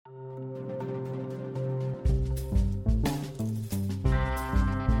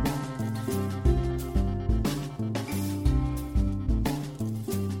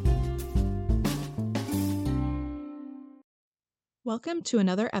Welcome to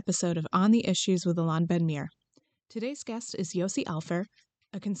another episode of On the Issues with Alon Ben-Meir. Today's guest is Yossi Alpher,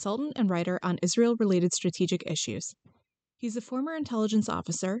 a consultant and writer on Israel-related strategic issues. He's a former intelligence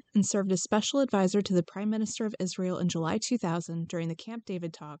officer and served as special advisor to the Prime Minister of Israel in July 2000 during the Camp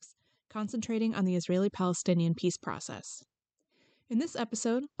David talks, concentrating on the Israeli-Palestinian peace process. In this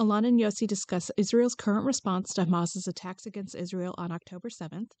episode, Alon and Yossi discuss Israel's current response to Hamas's attacks against Israel on October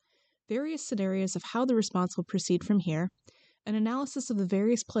 7th, various scenarios of how the response will proceed from here, an analysis of the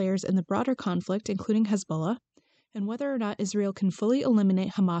various players in the broader conflict, including Hezbollah, and whether or not Israel can fully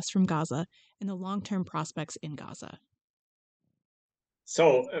eliminate Hamas from Gaza and the long-term prospects in Gaza.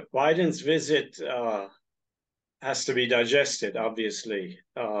 So Biden's visit has to be digested, obviously.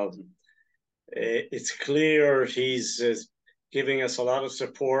 It's clear he's giving us a lot of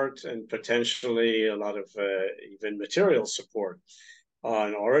support and potentially a lot of even material support,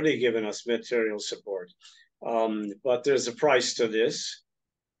 and already given us material support. But there's a price to this,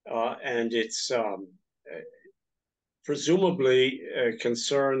 and it's presumably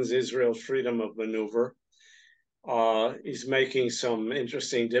concerns Israel's freedom of maneuver. He's making some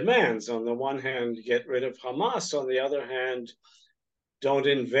interesting demands. On the one hand, get rid of Hamas. On the other hand, don't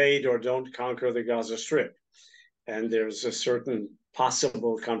invade or don't conquer the Gaza Strip. And there's a certain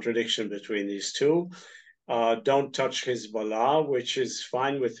possible contradiction between these two. Don't touch Hezbollah, which is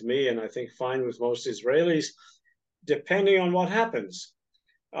fine with me, and I think fine with most Israelis, depending on what happens.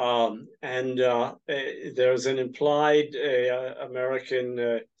 There's an implied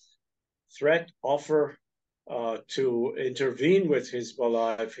American threat offer to intervene with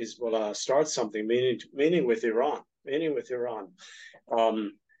Hezbollah if Hezbollah starts something, meaning with Iran.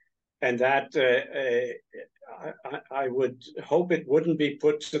 And that I would hope it wouldn't be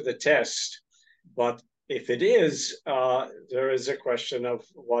put to the test, but if it is, there is a question of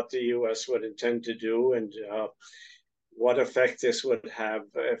what the U.S. would intend to do and what effect this would have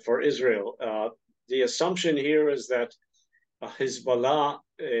for Israel. The assumption here is that a Hezbollah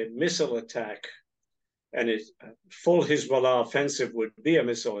missile attack and a full Hezbollah offensive would be a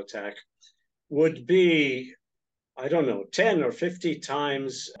missile attack, would be, 10 or 50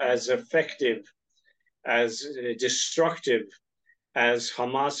 times as effective, as destructive as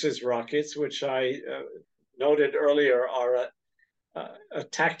Hamas's rockets, which I noted earlier are a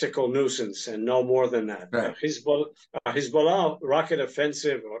tactical nuisance and no more than that. Right. Hezbollah rocket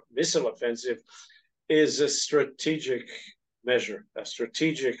offensive or missile offensive is a strategic measure, a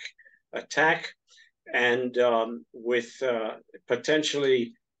strategic attack, and with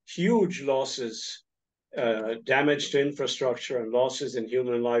potentially huge losses, damage to infrastructure and losses in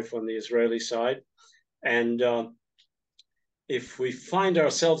human life on the Israeli side. And if we find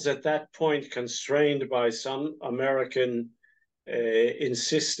ourselves at that point constrained by some American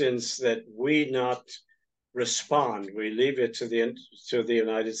insistence that we not respond, we leave it to the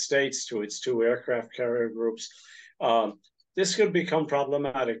United States, to its two aircraft carrier groups, this could become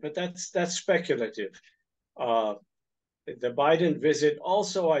problematic, but that's speculative. The Biden visit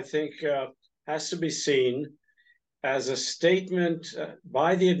also, I think, has to be seen as a statement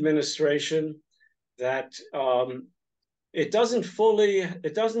by the administration that it doesn't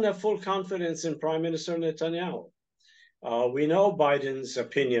have full confidence in Prime Minister Netanyahu. We know Biden's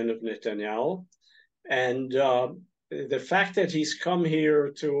opinion of Netanyahu, and the fact that he's come here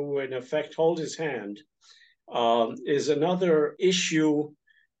to, in effect, hold his hand is another issue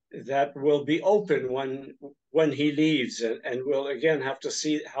that will be open when he leaves, and we'll again have to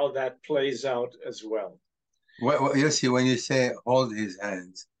see how that plays out as well. Well, Yossi, when you say hold his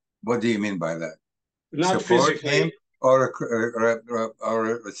hands, what do you mean by that? Not support physically. Him or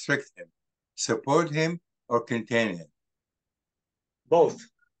restrict him? Support him or contain him? Both.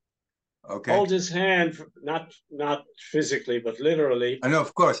 Okay. Hold his hand, not physically, but literally. I know,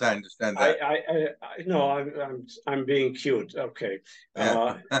 of course, I understand that. I'm being cute. Okay.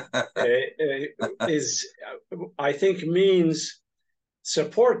 Yeah. I think means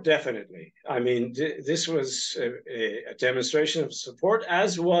support, definitely. I mean, this was a demonstration of support,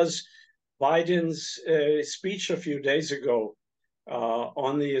 as was Biden's speech a few days ago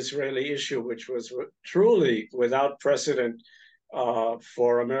on the Israeli issue, which was truly without precedent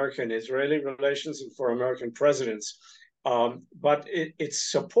for American-Israeli relations and for American presidents. But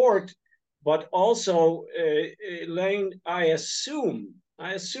it's support, but also laying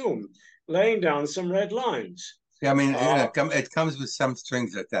down some red lines. Yeah, I mean, it comes with some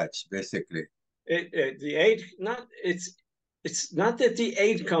strings attached, basically. It's not that the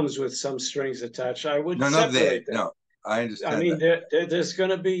aid comes with some strings attached. I would separate them. No, I understand. I mean, there's going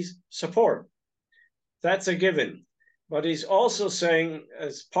to be support. That's a given. But he's also saying,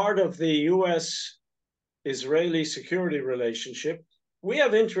 as part of the U.S. Israeli security relationship. We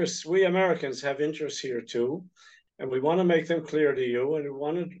have interests, we Americans have interests here too, and we want to make them clear to you, and we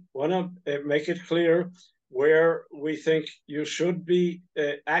want to make it clear where we think you should be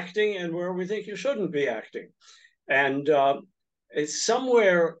acting and where we think you shouldn't be acting. And it's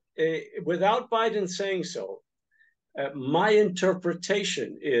somewhere, without Biden saying so, my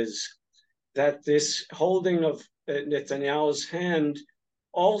interpretation is that this holding of Netanyahu's hand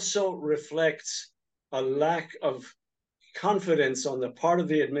also reflects a lack of confidence on the part of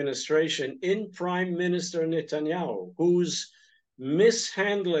the administration in Prime Minister Netanyahu, whose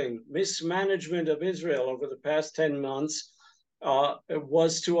mismanagement of Israel over the past 10 months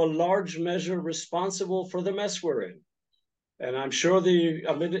was to a large measure responsible for the mess we're in. And I'm sure the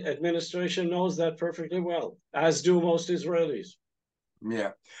administration knows that perfectly well, as do most Israelis.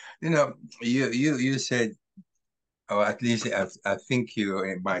 Yeah. You said, or at least I think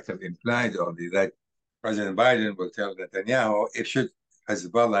you might have implied only that President Biden will tell Netanyahu, if should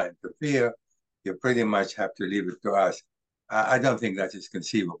Hezbollah interfere, you pretty much have to leave it to us. I don't think that is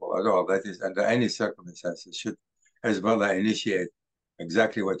conceivable at all. That is, under any circumstances, should Hezbollah initiate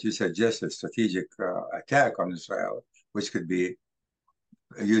exactly what you suggest, a strategic attack on Israel, which could be,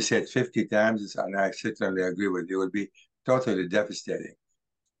 you said 50 times, and I certainly agree with you, would be totally devastating.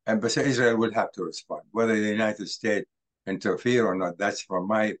 But so Israel will have to respond. Whether the United States interfere or not, that's from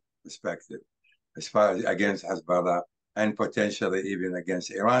my perspective, as far as against Hezbollah and potentially even against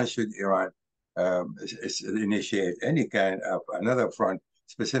Iran, should Iran initiate any kind of another front,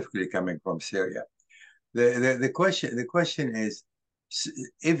 specifically coming from Syria. The question is,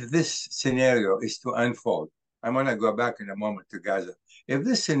 if this scenario is to unfold, I'm going to go back in a moment to Gaza. If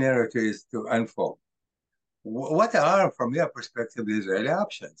this scenario is to unfold, what are, from your perspective, the Israeli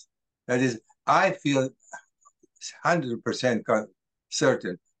options? That is, I feel 100%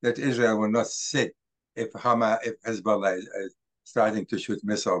 certain that Israel will not sit if Hezbollah is starting to shoot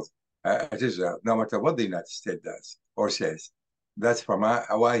missiles at Israel, no matter what the United States does or says. That's from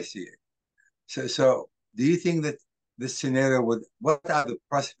how I see it. So do you think that this scenario what are the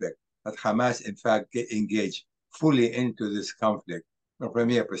prospects that Hamas, in fact, get engaged fully into this conflict from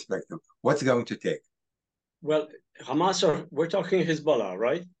your perspective? What's going to take? Well, Hamas, we're talking Hezbollah,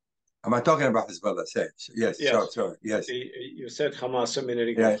 right? Am I talking about Hezbollah? Yes. Sorry. Yes. You said Hamas a minute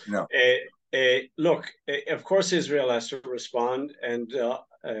ago. Yeah, no. Look, of course, Israel has to respond, and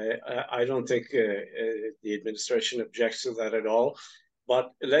I don't think the administration objects to that at all.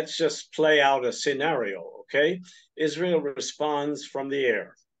 But let's just play out a scenario, okay? Israel responds from the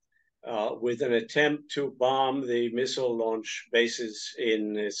air with an attempt to bomb the missile launch bases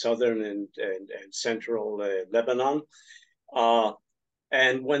in southern and central Lebanon.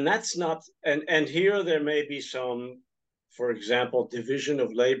 And when that's not, and here there may be some, for example, division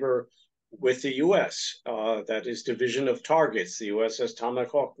of labor with the U.S., that is division of targets. The U.S. has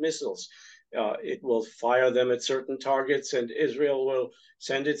Tomahawk missiles. It will fire them at certain targets, and Israel will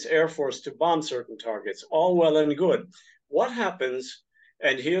send its Air Force to bomb certain targets. All well and good. What happens,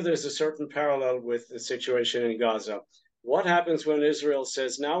 and here there's a certain parallel with the situation in Gaza, what happens when Israel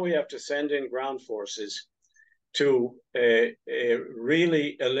says, now we have to send in ground forces to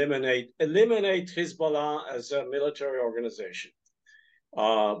really eliminate Hezbollah as a military organization?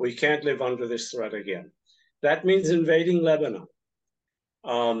 We can't live under this threat again. That means invading Lebanon.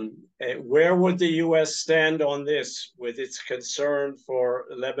 Where would the U.S. stand on this with its concern for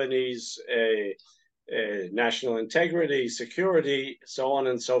Lebanese national integrity, security, so on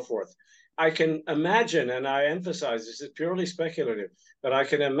and so forth? I can imagine, and I emphasize this is purely speculative, but I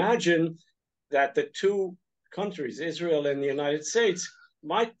can imagine that the two countries, Israel and the United States,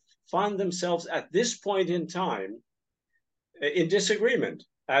 might find themselves at this point in time in disagreement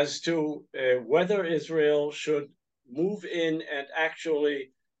as to whether Israel should move in and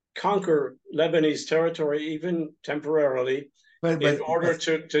actually conquer Lebanese territory, even temporarily, in order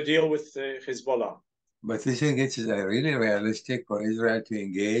to deal with Hezbollah. But you think it's really realistic for Israel to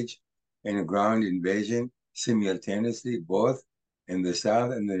engage in a ground invasion simultaneously, both in the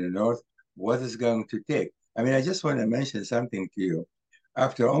south and in the north? What is going to take? I mean, I just want to mention something to you.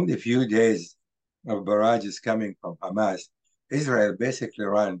 After only a few days of barrages coming from Hamas, Israel basically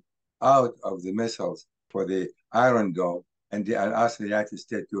ran out of the missiles for the Iron Dome and asked the United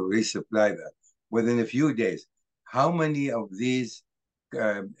States to resupply that within a few days. How many of these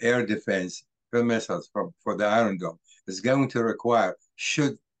air defense missiles for the Iron Dome is going to require,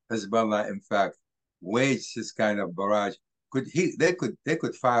 should Hezbollah in fact wage this kind of barrage? They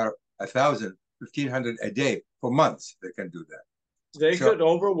could fire 1,000, 1,500 a day for months. They can do that. They could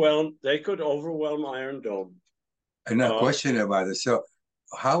overwhelm Iron Dome. No question about it. So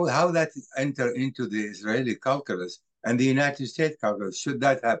how that enter into the Israeli calculus and the United States calculus? Should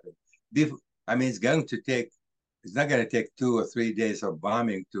that happen? I mean, it's not going to take 2 or 3 days of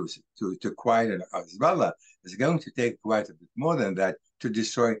bombing to quiet Hezbollah. It's going to take quite a bit more than that to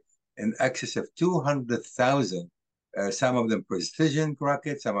destroy in excess of 200,000, some of them precision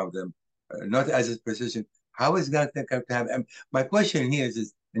rockets, some of them not as precision. How is that going to happen? My question here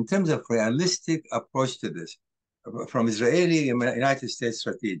is in terms of realistic approach to this, from Israeli and United States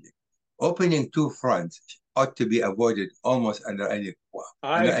strategy, opening 2 fronts ought to be avoided almost under any.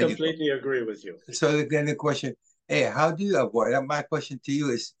 I completely agree with you. So then the question, hey, how do you avoid? My question to you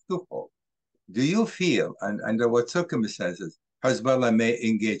is twofold. Do you feel, and under what circumstances, Hezbollah may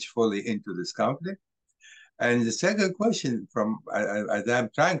engage fully into this conflict? And the second question, as I'm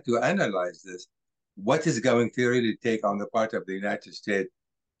trying to analyze this, what is going to really take on the part of the United States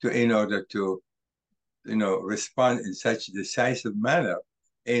in order to, respond in such a decisive manner,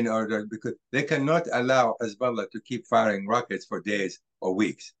 because they cannot allow Hezbollah to keep firing rockets for days or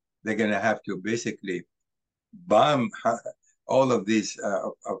weeks. They're going to have to basically bomb all of these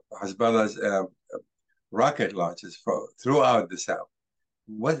Hezbollah's rocket launches throughout the south.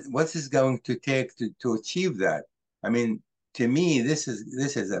 What is going to take to achieve that? I mean, to me, this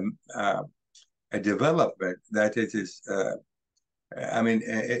is a development that it is.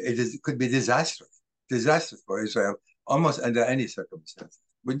 It could be disastrous for Israel, almost under any circumstances.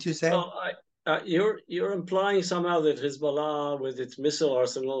 Wouldn't you say? Well, you're implying somehow that Hezbollah, with its missile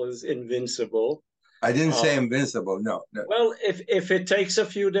arsenal, is invincible. I didn't say invincible. No. Well, if it takes a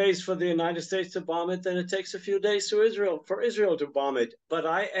few days for the United States to bomb it, then it takes a few days for Israel to bomb it. But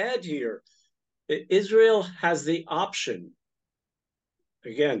I add here, Israel has the option,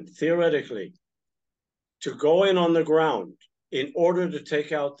 again, theoretically, to go in on the ground in order to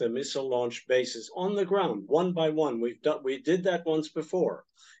take out the missile launch bases on the ground, one by one. We did that once before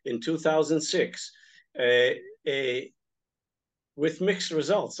in 2006. With mixed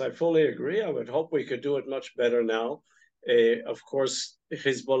results. I fully agree. I would hope we could do it much better now. Of course,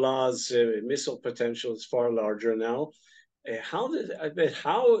 Hezbollah's missile potential is far larger now.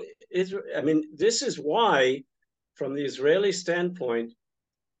 This is why, from the Israeli standpoint,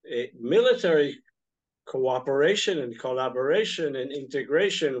 military cooperation and collaboration and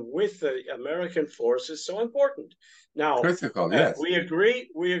integration with the American force is so important. Now, critical, yes. We agree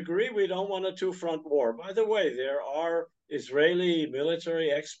we don't want a 2-front war. By the way, there are Israeli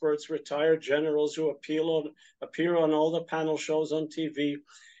military experts, retired generals who appear on all the panel shows on TV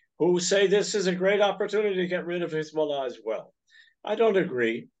who say this is a great opportunity to get rid of Hezbollah as well. I don't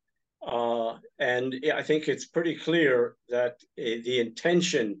agree. And I think it's pretty clear that the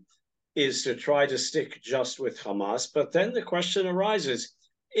intention is to try to stick just with Hamas. But then the question arises,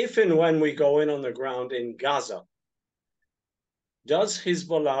 if and when we go in on the ground in Gaza, does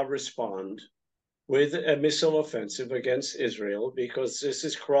Hezbollah respond with a missile offensive against Israel? Because this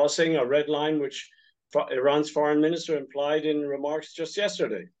is crossing a red line, which Iran's foreign minister implied in remarks just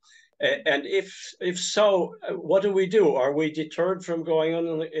yesterday. And if so, what do we do? Are we deterred from going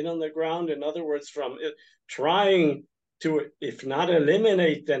in on the ground? In other words, from trying to, if not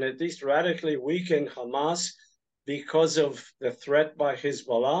eliminate, then at least radically weaken Hamas because of the threat by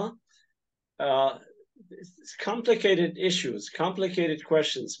Hezbollah? It's complicated issues, complicated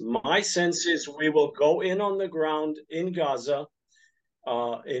questions. My sense is we will go in on the ground in Gaza,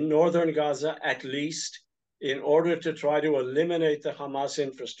 in northern Gaza at least, in order to try to eliminate the Hamas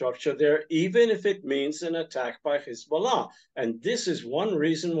infrastructure there, even if it means an attack by Hezbollah. And this is one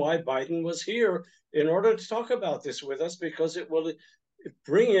reason why Biden was here, in order to talk about this with us, because it will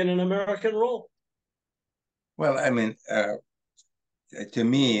bring in an American role. Well, I mean, to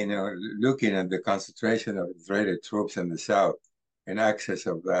me, looking at the concentration of Israeli troops in the south, in excess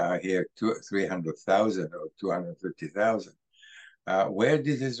of here 300,000 or 250,000, where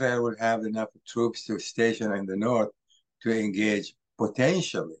did Israel have enough troops to station in the north to engage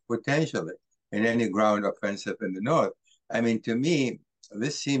potentially in any ground offensive in the north? I mean, to me,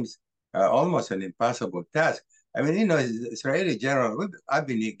 this seems almost an impossible task. I mean, Israeli general, I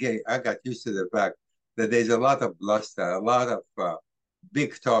got used to the fact that there's a lot of bluster, a lot of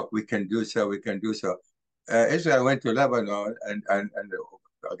big talk. We can do so. Israel went to Lebanon and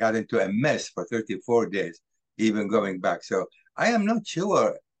got into a mess for 34 days, even going back. So I am not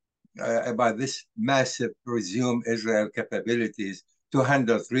sure about this massive presumed Israel capabilities to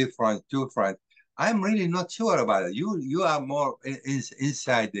handle 3 fronts, 2 fronts. I'm really not sure about it. You are more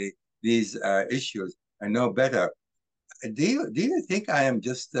inside these issues and know better. Do you think I am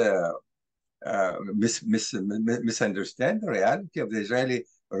just misunderstand the reality of the Israeli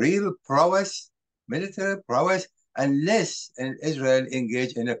real prowess, military prowess? unless Israel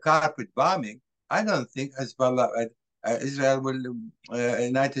engage in a carpet bombing, I don't think Hezbollah, Israel will,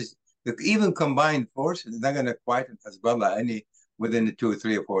 United, even combined forces, they're not going to quieten Hezbollah within 2,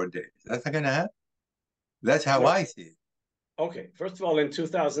 3, or 4 days. That's not going to happen. That's how I see it. Okay, first of all, in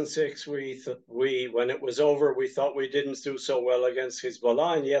 2006, when it was over, we thought we didn't do so well against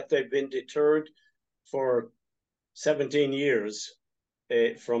Hezbollah, and yet they've been deterred for 17 years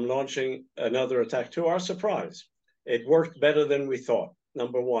from launching another attack. To our surprise, it worked better than we thought.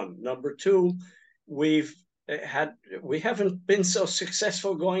 Number one. Number two, we haven't been so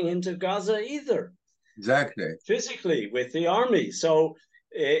successful going into Gaza either. Exactly. Physically with the army. So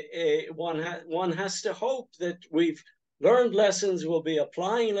one has to hope that we've learned lessons, we'll be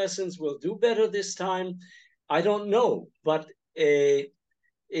applying lessons, we'll do better this time. I don't know, but it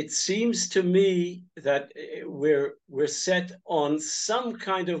seems to me that we're set on some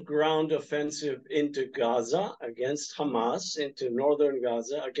kind of ground offensive into Gaza against Hamas, into northern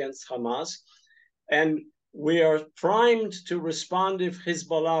Gaza against Hamas, and we are primed to respond if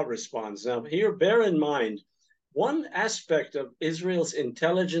Hezbollah responds. Now, here, bear in mind, one aspect of Israel's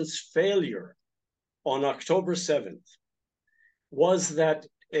intelligence failure on October 7th was that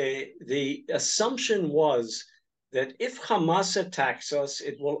the assumption was that if Hamas attacks us,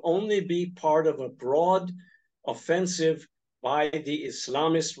 it will only be part of a broad offensive by the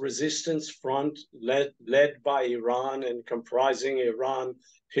Islamist resistance front led by Iran and comprising Iran,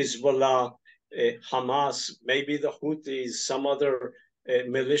 Hezbollah, Hamas, maybe the Houthis, some other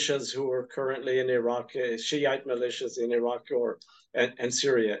militias who are currently in Iraq, Shiite militias in Iraq and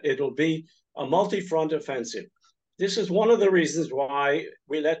Syria. It'll be a multi-front offensive. This is one of the reasons why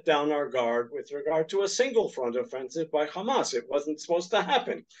we let down our guard with regard to a single front offensive by Hamas. It wasn't supposed to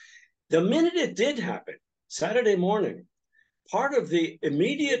happen. The minute it did happen, Saturday morning, part of the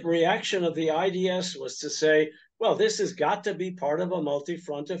immediate reaction of the IDS was to say, well, this has got to be part of a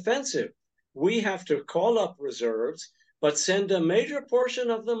multi-front offensive. We have to call up reserves, but send a major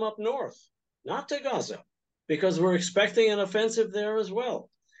portion of them up north, not to Gaza, because we're expecting an offensive there as well.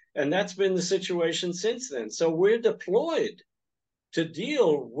 And that's been the situation since then. So we're deployed to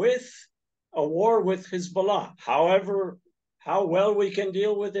deal with a war with Hezbollah. However, how well we can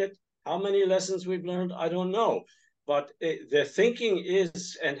deal with it, how many lessons we've learned, I don't know. But the thinking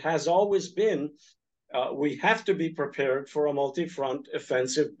is and has always been, we have to be prepared for a multi-front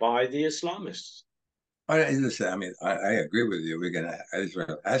offensive by the Islamists. Listen, I mean, I agree with you.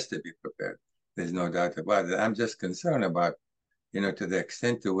 Israel has to be prepared. There's no doubt about it. I'm just concerned about, to the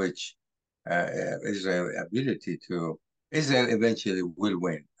extent to which Israel eventually will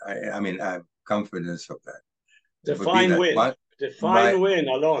win. I mean, I have confidence of that. Define win. Define win,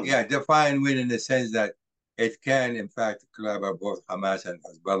 Alon. Yeah, define win in the sense that it can, in fact, collaborate both Hamas and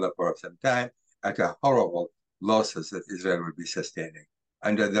Hezbollah for some time at a horrible losses that Israel will be sustaining.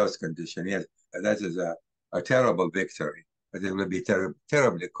 Under those conditions, yes, that is a terrible victory, but it will be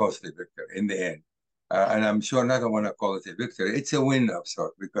terribly costly victory in the end. And I'm sure not I want to call it a victory. It's a win of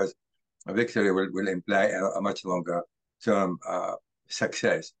sorts, because a victory will imply a much longer term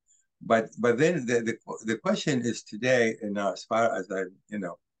success. But then the question is today, as far as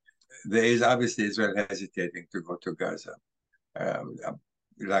there is obviously Israel hesitating to go to Gaza.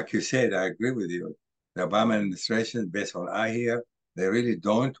 Like you said, I agree with you. The Obama administration, based on I hear, they really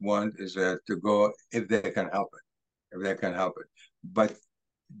don't want Israel to go if they can help it. But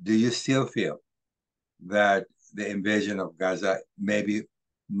do you still feel that the invasion of Gaza, maybe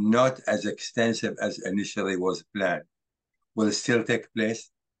not as extensive as initially was planned, will still take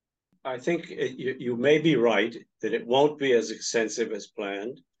place? I think you may be right that it won't be as extensive as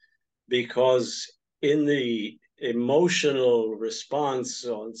planned, because in the emotional response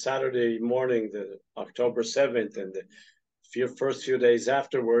on Saturday morning, the October 7th, and the first few days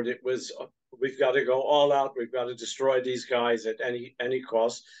afterward, it was, we've got to go all out, we've got to destroy these guys at any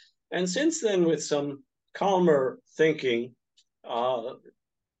cost. And since then, with some calmer thinking,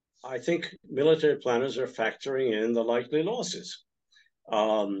 I think military planners are factoring in the likely losses.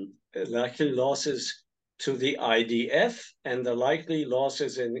 Likely losses to the IDF and the likely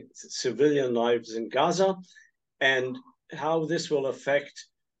losses in civilian lives in Gaza, and how this will affect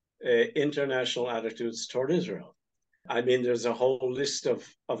international attitudes toward Israel. I mean, there's a whole list of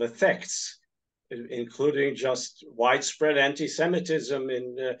effects, including just widespread anti-Semitism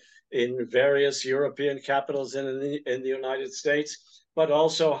in various European capitals and in the United States, but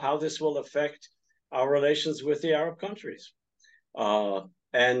also how this will affect our relations with the Arab countries,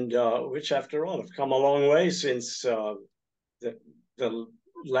 which, after all, have come a long way since the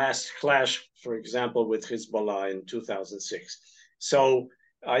last clash, for example, with Hezbollah in 2006. So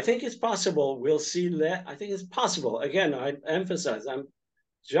I think it's possible we'll see I think it's possible. Again, I emphasize,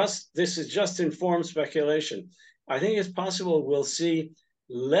 this is just informed speculation. I think it's possible we'll see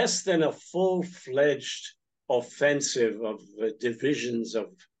less than a full-fledged offensive of divisions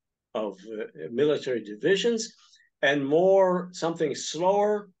of military divisions, and more something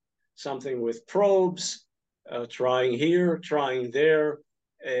slower, something with probes, trying here, trying there,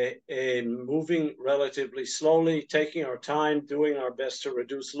 moving relatively slowly, taking our time, doing our best to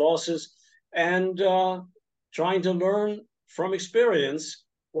reduce losses, and trying to learn from experience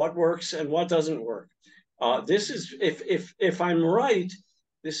what works and what doesn't work. This is, if I'm right,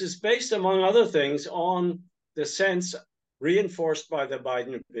 this is based, among other things, on the sense reinforced by the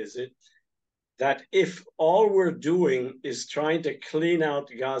Biden visit that if all we're doing is trying to clean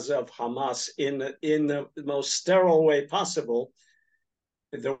out Gaza of Hamas in the most sterile way possible,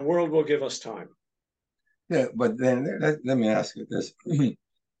 the world will give us time. Yeah, but then let me ask you this.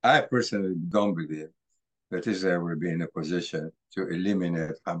 I personally don't believe that Israel will be in a position to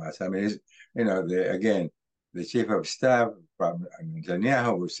eliminate Hamas. I mean, again, the chief of staff from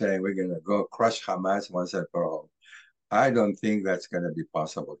Netanyahu was saying we're going to go crush Hamas once and for all. I don't think that's going to be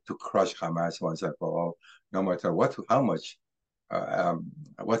possible to crush Hamas once and for all, no matter what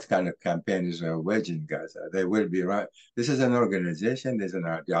kind of campaign Israel waging in Gaza. They will be right. This is an organization. There's an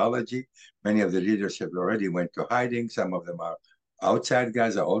ideology. Many of the leadership already went to hiding. Some of them are outside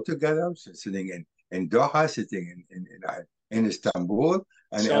Gaza altogether, sitting in Doha, sitting in Istanbul,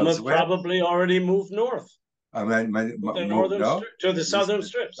 and some elsewhere. have probably already moved north. I mean, to the southern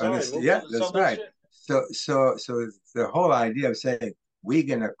strip. Sorry, yeah, that's right. Strip. So the whole idea of saying we're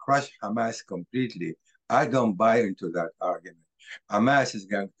going to crush Hamas completely, I don't buy into that argument. Hamas is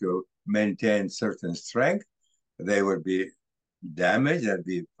going to maintain certain strength. They will be damaged and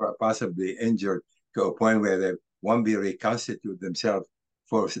be possibly injured to a point where they won't be reconstitute themselves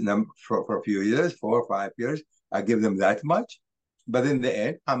for a few years, 4 or 5 years. I give them that much. But in the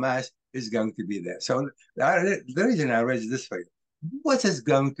end, Hamas is going to be there. So the reason I raise this for you, what is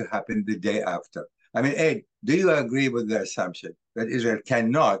going to happen the day after? I mean, Ed, do you agree with the assumption that Israel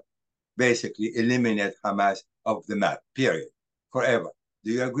cannot basically eliminate Hamas off the map, period, forever?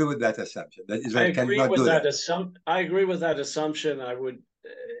 Do you agree with that assumption, that Israel cannot do that? I agree with that assumption. I would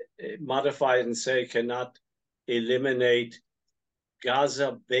modify it and say cannot eliminate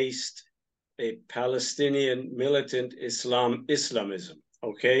Gaza-based Palestinian militant Islamism.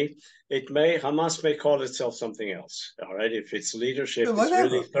 Okay, Hamas may call itself something else. All right, if its leadership is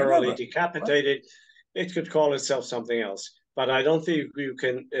really thoroughly decapitated, it could call itself something else. But I don't think you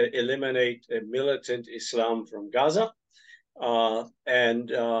can eliminate militant Islam from Gaza.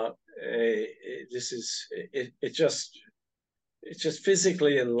 This is it's just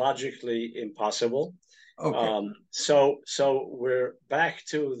physically and logically impossible. Okay. So we're back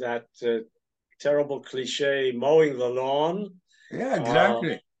to that terrible cliche, mowing the lawn. Yeah,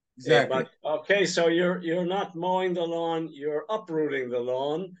 exactly. But okay, so you're not mowing the lawn, you're uprooting the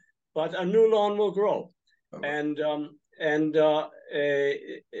lawn, but a new lawn will grow, and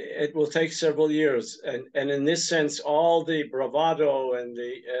it will take several years. And in this sense, all the bravado and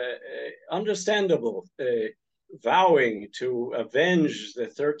the understandable vowing to avenge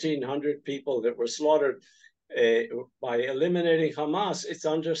the 1,300 people that were slaughtered by eliminating Hamas, it's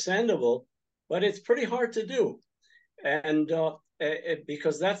understandable, but it's pretty hard to do. And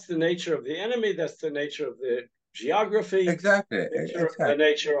because that's the nature of the enemy, that's the nature of the geography, exactly. The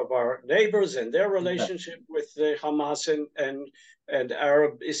nature of our neighbors and their relationship with Hamas and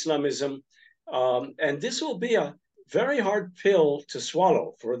Arab Islamism. And this will be a very hard pill to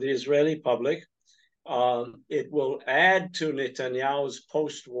swallow for the Israeli public. It will add to Netanyahu's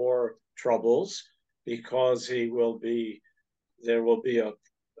post-war troubles because there will be a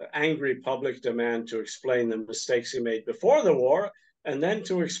angry public demand to explain the mistakes he made before the war, and then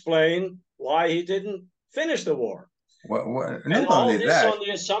to explain why he didn't finish the war. Not only that,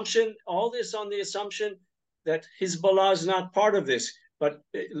 all this on the assumption that Hezbollah is not part of this. But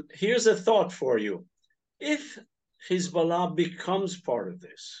here's a thought for you: if Hezbollah becomes part of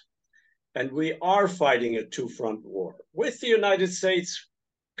this, and we are fighting a two-front war with the United States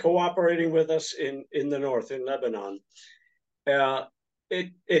cooperating with us in the north, in Lebanon,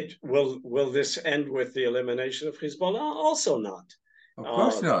 will this end with the elimination of Hezbollah? Also not. Of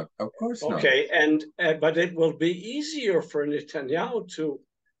course not. Of course not. Okay, but it will be easier for Netanyahu to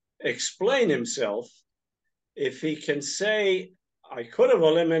explain himself if he can say, I could have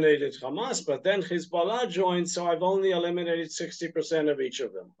eliminated Hamas, but then Hezbollah joined, so I've only eliminated 60% of each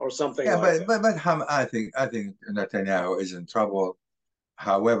of them, or something like that. But I think Netanyahu is in trouble.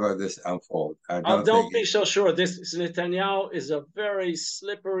 however this unfolds. I don't be so sure. This Netanyahu is a very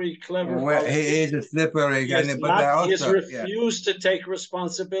slippery, clever politician. He is a slippery guy, he has refused to take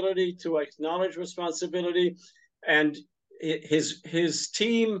responsibility, to acknowledge responsibility, and his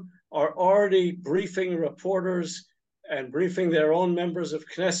team are already briefing reporters and briefing their own members of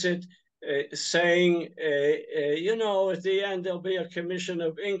Knesset, saying, at the end there'll be a commission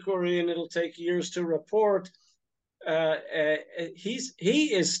of inquiry and it'll take years to report. He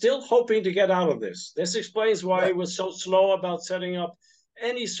is still hoping to get out of this. This explains why he was so slow about setting up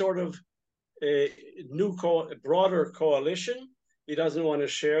any sort of broader coalition. He doesn't want to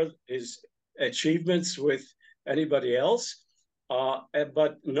share his achievements with anybody else.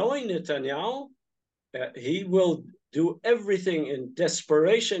 But knowing Netanyahu, he will do everything in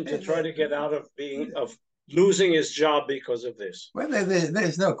desperation to try to get out of losing his job because of this. Well,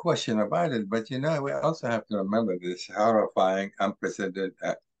 there's no question about it. But, we also have to remember this horrifying, unprecedented,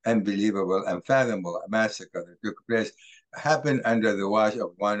 unbelievable, unfathomable massacre that took place happened under the watch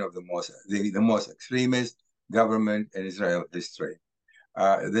of one of the most extremist government in Israel history.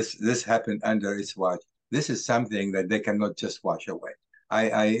 This happened under its watch. This is something that they cannot just wash away.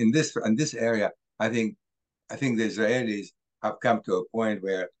 In this area, I think the Israelis have come to a point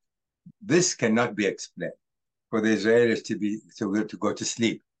where this cannot be explained. For the Israelis to go to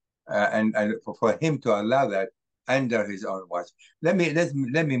sleep, and for him to allow that under his own watch. Let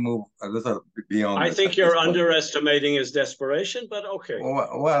me move a little beyond. I think you're underestimating his desperation, but okay.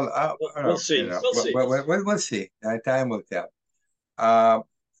 We'll see. We'll see. Time will tell.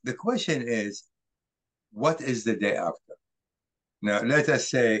 The question is, what is the day after? Now, let us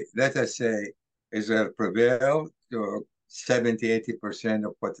say Israel prevailed to 70-80%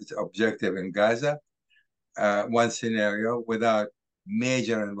 of what is objective in Gaza. One scenario without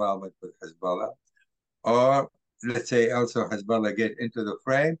major involvement with Hezbollah, or let's say also Hezbollah get into the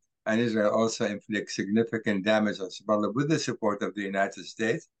frame and Israel also inflicts significant damage on Hezbollah with the support of the United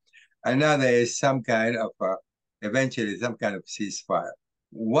States, and now there is eventually some kind of ceasefire.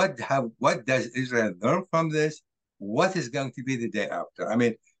 What does Israel learn from this? What is going to be the day after? I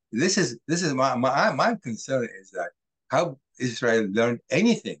mean, this is my concern is that how Israel learned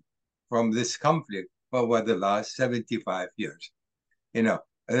anything from this conflict over the last 75 years, And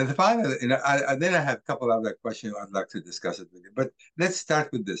then finally, then I have a couple other questions I'd like to discuss it with you. But let's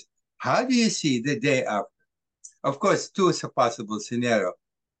start with this. How do you see the day after? Of course, two is a possible scenario.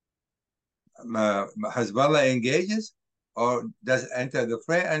 Hezbollah engages, or does enter the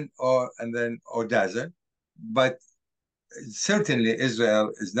fray, or doesn't. But certainly,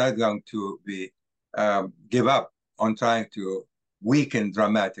 Israel is not going to give up on trying to weaken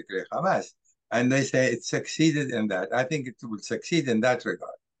dramatically Hamas. And they say it succeeded in that. I think it will succeed in that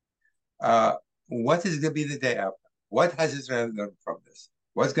regard. What is going to be the day after? What has Israel learned from this?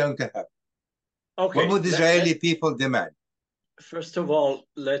 What's going to happen? Okay. What would Israeli people demand? First of all,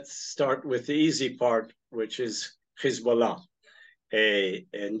 let's start with the easy part, which is Hezbollah,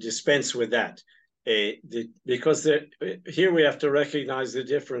 and dispense with that. Because here we have to recognize the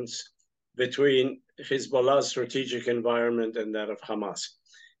difference between Hezbollah's strategic environment and that of Hamas.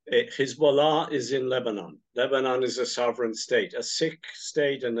 Hezbollah is in Lebanon. Lebanon is a sovereign state, a sick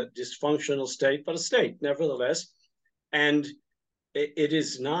state and a dysfunctional state, but a state nevertheless. And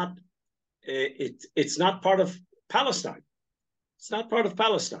it's not part of Palestine. It's not part of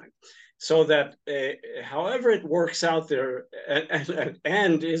Palestine. So that however it works out there,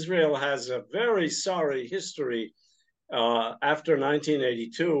 and Israel has a very sorry history after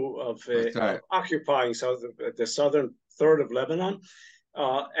 1982 of occupying the southern third of Lebanon.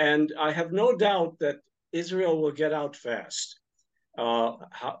 And I have no doubt that Israel will get out fast.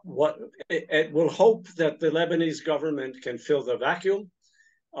 It will hope that the Lebanese government can fill the vacuum,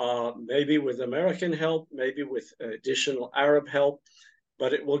 maybe with American help, maybe with additional Arab help,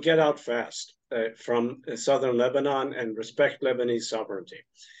 but it will get out fast from southern Lebanon and respect Lebanese sovereignty.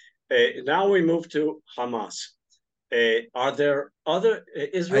 Now we move to Hamas. Are there other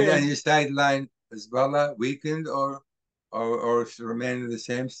Israel? And you sideline Hezbollah weakened or remain in the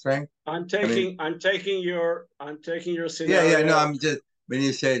same strength? I'm taking your scenario. Yeah. No, I'm just when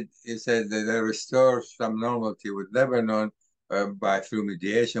you said that they restore some normalcy with Lebanon through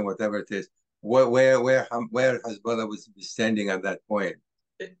mediation, whatever it is. Where Hezbollah was standing at that point?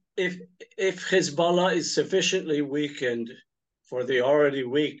 If Hezbollah is sufficiently weakened for the already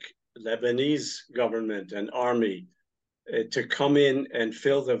weak Lebanese government and army to come in and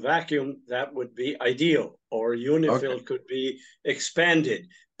fill the vacuum, that would be ideal, or UNIFIL could be expanded.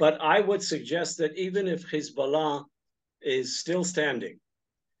 But I would suggest that even if Hezbollah is still standing,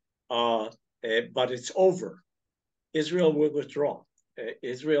 but it's over, Israel will withdraw.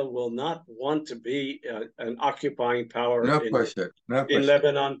 Israel will not want to be an occupying power No question. No in question.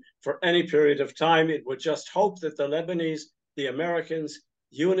 Lebanon for any period of time. It would just hope that the Lebanese, the Americans,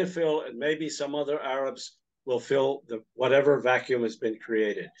 UNIFIL, and maybe some other Arabs will fill whatever vacuum has been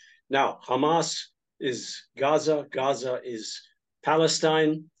created. Now, Hamas is Gaza. Gaza is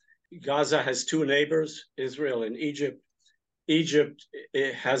Palestine. Gaza has two neighbors, Israel and Egypt. Egypt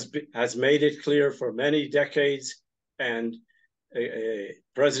has made it clear for many decades, and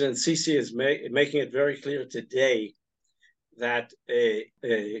President Sisi is making it very clear today that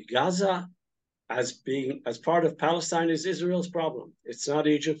Gaza, as part of Palestine, is Israel's problem. It's not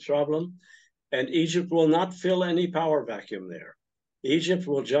Egypt's problem, and Egypt will not fill any power vacuum there. Egypt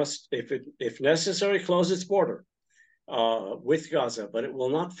will just, if necessary, close its border with Gaza, but it will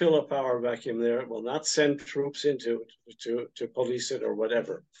not fill a power vacuum there. It will not send troops into to police it or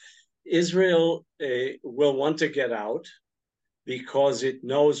whatever. Israel will want to get out because it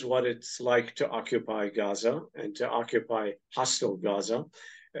knows what it's like to occupy Gaza and to occupy hostile Gaza.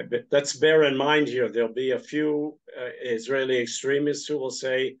 But let's bear in mind here, there'll be a few Israeli extremists who will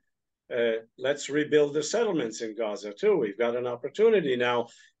say, let's rebuild the settlements in Gaza too. We've got an opportunity now.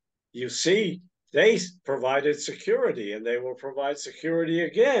 You see, they provided security, and they will provide security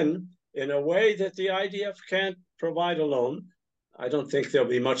again in a way that the IDF can't provide alone. I don't think there'll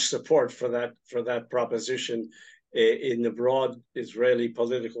be much support for that proposition in the broad Israeli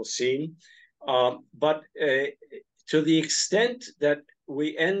political scene. But to the extent that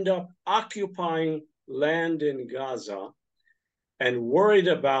we end up occupying land in Gaza and worried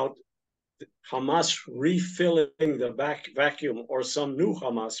about Hamas refilling the vacuum, or some new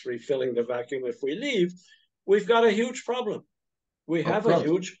Hamas refilling the vacuum if we leave, we've got a huge problem. We have a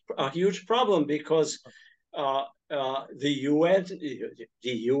huge problem because the UN,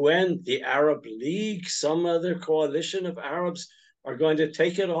 the Arab League, some other coalition of Arabs are going to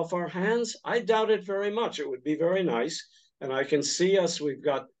take it off our hands. I doubt it very much. It would be very nice. And I can see we've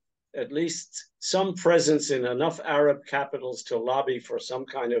got at least some presence in enough Arab capitals to lobby for some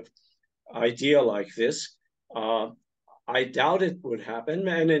kind of idea like this. I doubt it would happen,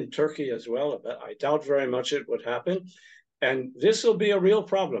 and in Turkey as well, but I doubt very much it would happen. And this will be a real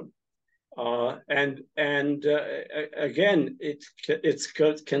problem. Again, it's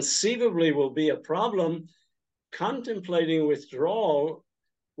conceivably will be a problem contemplating withdrawal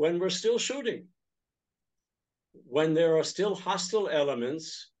when we're still shooting, when there are still hostile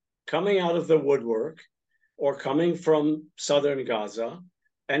elements coming out of the woodwork or coming from southern Gaza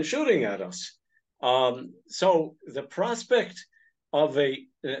and shooting at us. So the prospect of a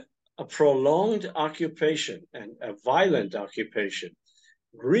prolonged occupation and a violent occupation,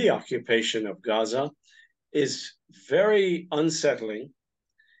 reoccupation of Gaza, is very unsettling.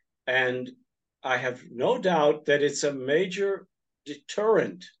 And I have no doubt that it's a major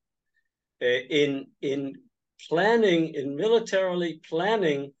deterrent in militarily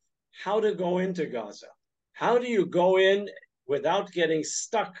planning how to go into Gaza. How do you go in without getting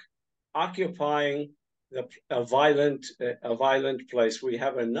stuck occupying a violent place? We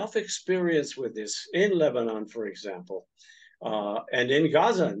have enough experience with this in Lebanon, for example, and in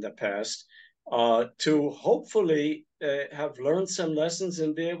Gaza in the past, to hopefully have learned some lessons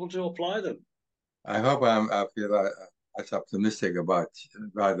and be able to apply them. I hope I feel as optimistic about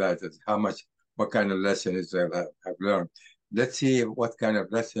that, what kind of lesson Israel have learned. Let's see what kind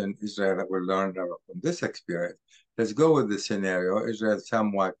of lesson Israel will learn from this experience. Let's go with the scenario. Israel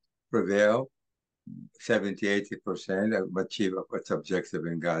somewhat prevail, 70–80% achieve its objective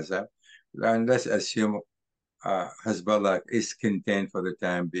in Gaza. And let's assume Hezbollah is contained for the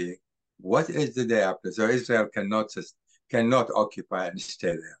time being. What is the day after? So Israel cannot occupy and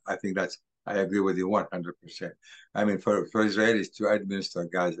stay there. I think I agree with you 100%. I mean, for Israelis to administer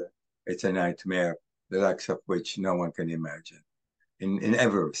Gaza, it's a nightmare, the likes of which no one can imagine in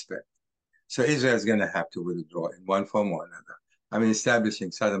every respect. So Israel is going to have to withdraw in one form or another. I mean,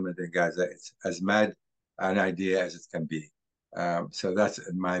 establishing settlement in Gaza, it's as mad an idea as it can be. So that's,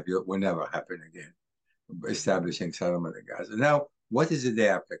 in my view, will never happen again, establishing settlement in Gaza. Now, what is the day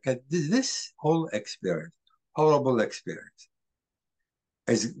after? This whole experience, horrible experience,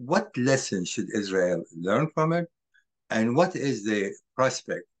 what lesson should Israel learn from it? And what is the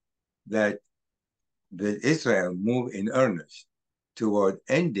prospect that Israel move in earnest toward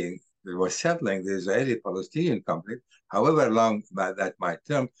ending or settling the Israeli-Palestinian conflict, however long that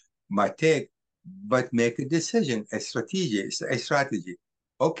might take, but make a decision, a strategy.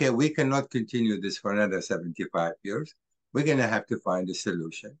 Okay, we cannot continue this for another 75 years. We're going to have to find a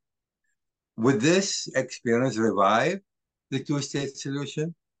solution. Would this experience revive the two-state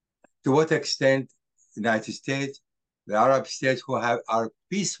solution? To what extent the United States, the Arab states who are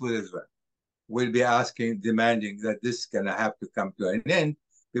peace with Israel will be demanding that this is going to have to come to an end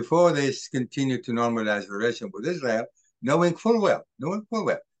before they continue to normalize relations with Israel, knowing full well,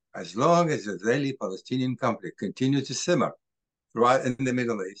 as long as the Israeli-Palestinian conflict continues to simmer throughout in the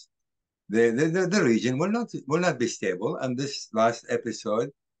Middle East, the region will not be stable. And this last episode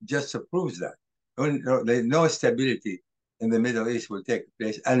just proves that. No stability in the Middle East will take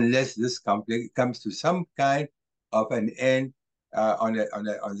place unless this conflict comes to some kind of an end on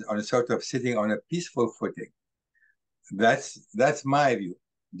a sort of sitting on a peaceful footing. That's my view.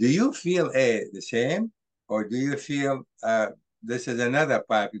 Do you feel the same, or do you feel this is another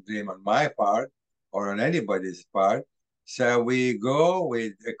pipe dream on my part or on anybody's part? So we go,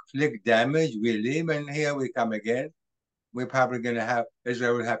 we inflict damage, we leave, and here we come again. We're probably going to have,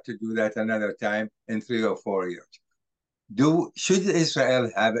 Israel will have to do that another time in 3 or 4 years. Should Israel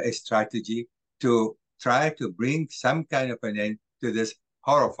have a strategy to try to bring some kind of an end to this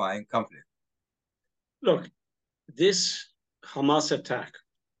horrifying conflict? Look, this Hamas attack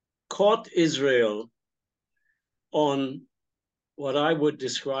caught Israel on what I would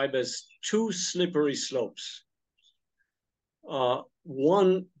describe as two slippery slopes.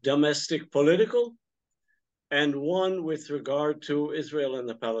 One domestic political, and one with regard to Israel and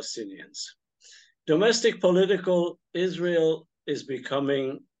the Palestinians. Domestic political, Israel is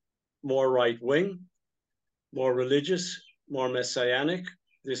becoming more right-wing, more religious, more messianic.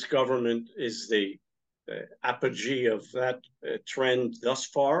 This government is the apogee of that trend thus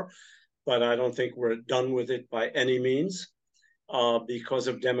far, but I don't think we're done with it by any means because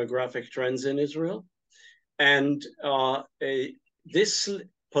of demographic trends in Israel. And this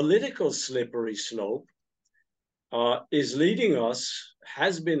political slippery slope has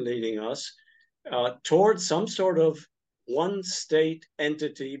been leading us towards some sort of one state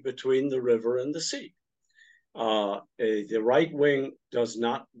entity between the river and the sea. The right wing does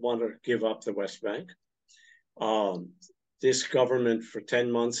not want to give up the West Bank. This government for 10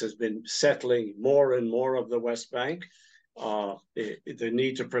 months has been settling more and more of the West Bank. The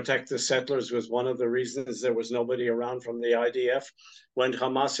need to protect the settlers was one of the reasons there was nobody around from the IDF when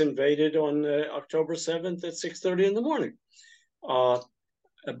Hamas invaded on October 7th at 6:30 in the morning.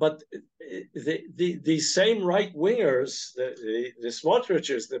 But the same right-wingers, the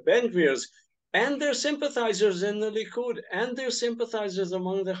Smotriches, the Ben-Gvirs, and their sympathizers in the Likud, and their sympathizers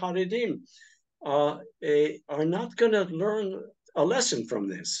among the Haredim, are not going to learn a lesson from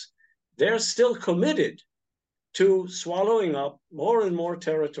this. They're still committed to swallowing up more and more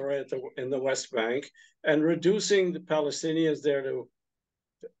territory in the West Bank and reducing the Palestinians there to,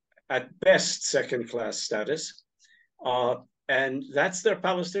 at best, second-class status. And that's their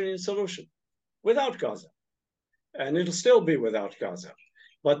Palestinian solution, without Gaza. And it'll still be without Gaza.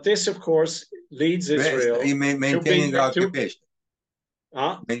 But this, of course, leads Israel maintaining the occupation.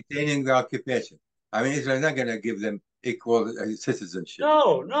 Maintaining the occupation. I mean, Israel's not going to give them equal citizenship.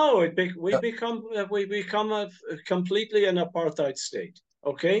 No. We become completely an apartheid state.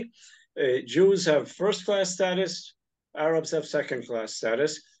 Okay, Jews have first-class status, Arabs have second-class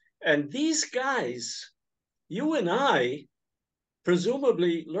status, and these guys, you and I,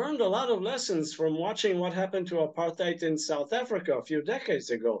 presumably learned a lot of lessons from watching what happened to apartheid in South Africa a few decades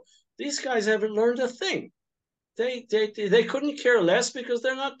ago. These guys haven't learned a thing. They couldn't care less because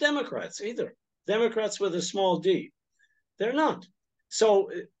they're not Democrats either. Democrats with a small d. They're not. So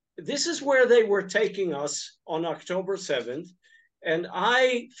this is where they were taking us on October 7th. And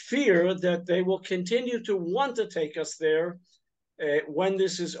I fear that they will continue to want to take us there when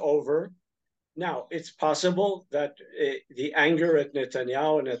this is over. Now, it's possible that the anger at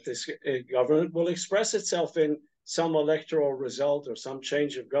Netanyahu and at this government will express itself in some electoral result or some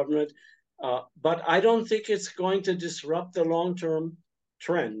change of government. But I don't think it's going to disrupt the long-term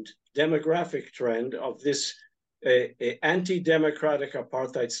trend, demographic trend of this anti-democratic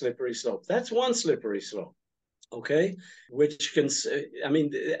apartheid slippery slope. That's one slippery slope, okay? Which can, I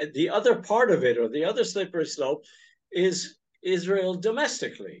mean, the other part of it, or the other slippery slope, is Israel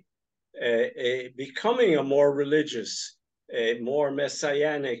domestically becoming a more religious, more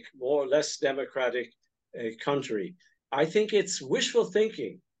messianic, less democratic country. I think it's wishful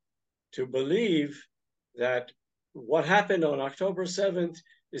thinking to believe that what happened on October 7th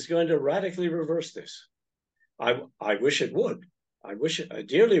is going to radically reverse this. I wish it would. I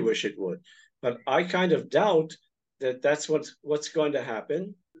dearly wish it would. But I kind of doubt that that's what's going to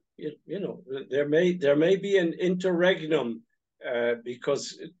happen. You know, there may be an interregnum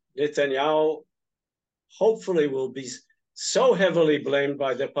because Netanyahu hopefully will be so heavily blamed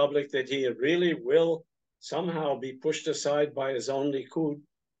by the public that he really will somehow be pushed aside by his own Likud.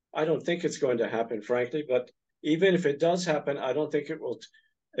 I don't think it's going to happen, frankly, but even if it does happen, I don't think it will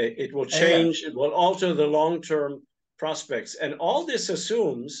change, it will alter the long-term prospects. And all this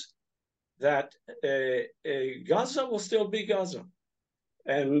assumes that Gaza will still be Gaza,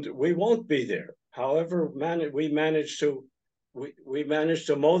 and we won't be there. However, we managed to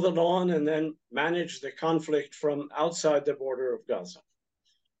mow the lawn and then manage the conflict from outside the border of Gaza.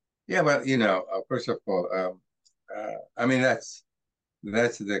 Yeah, well, first of all, I mean, that's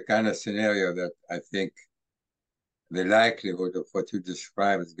the kind of scenario that I think the likelihood of what you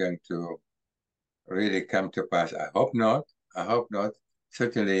describe is going to really come to pass. I hope not. I hope not.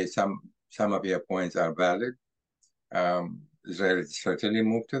 Certainly, some of your points are valid. Israel certainly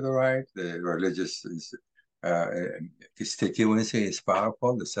moved to the right. The religious constituency is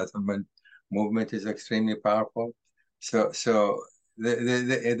powerful. The settlement movement is extremely powerful. So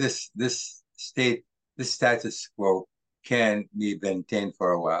this status quo can be maintained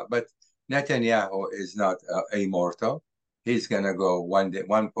for a while. But Netanyahu is not immortal. He's going to go one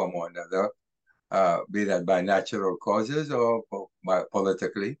form or another, be that by natural causes or by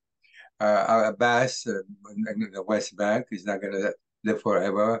politically. Abbas in the West Bank is not going to live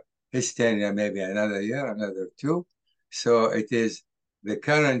forever. His tenure maybe another year, another two. So it is the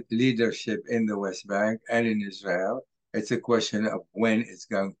current leadership in the West Bank and in Israel. It's a question of when it's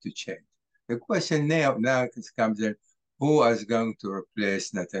going to change. The question now comes in, who is going to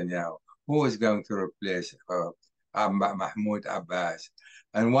replace Netanyahu? Who is going to replace Mahmoud Abbas?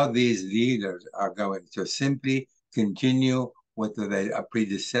 And what these leaders are going to simply continue what their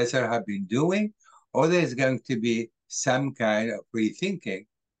predecessor have been doing, or there's going to be some kind of rethinking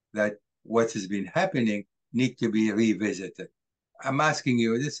that what has been happening need to be revisited. I'm asking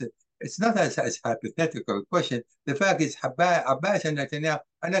you this. It's not as hypothetical question. The fact is, Abbas and Netanyahu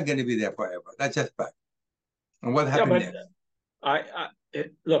are not going to be there forever. That's just fact. And what happened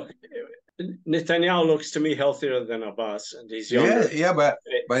next? Look, Netanyahu looks to me healthier than Abbas, and he's younger. Yeah,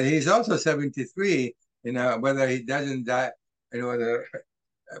 but he's also 73. Whether he doesn't die, whether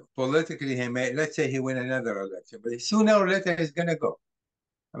politically he may, let's say he win another election, but sooner or later he's going to go.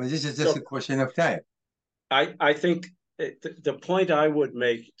 I mean, this is just a question of time. I think the point I would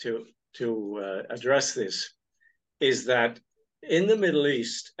make to address this is that in the Middle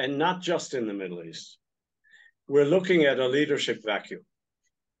East, and not just in the Middle East, we're looking at a leadership vacuum.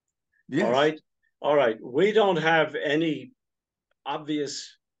 Yes. All right. We don't have any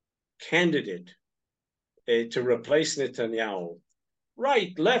obvious candidate to replace Netanyahu.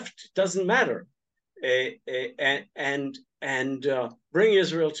 Right, left, doesn't matter. And bring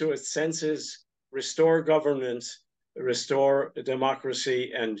Israel to its senses, restore governance, restore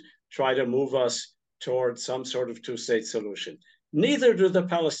democracy, and try to move us towards some sort of two-state solution. Neither do the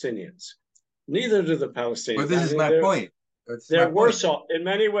Palestinians. But this is my point. They're worse off. In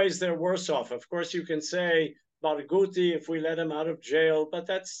many ways, they're worse off. Of course, you can say Barghouti if we let him out of jail, but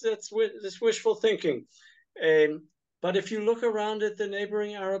that's wishful thinking. But if you look around at the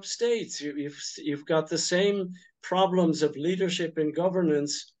neighboring Arab states, you've got the same problems of leadership and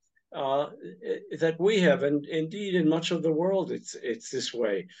governance that we have, and indeed in much of the world, it's this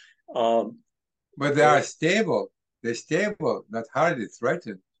way. But they are stable. They're stable, not hardly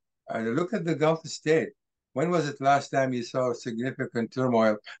threatened. Look at the Gulf state. When was it last time you saw significant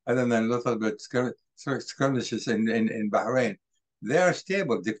turmoil, other than a little bit skirmishes in Bahrain? They are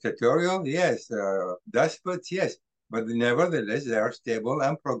stable. Dictatorial, yes. Despots, yes. But nevertheless, they are stable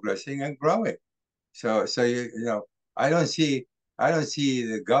and progressing and growing. So I don't see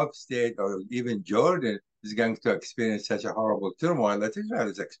the Gulf state or even Jordan is going to experience such a horrible turmoil that Israel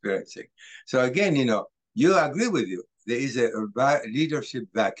is experiencing. So again, you agree with you. There is a leadership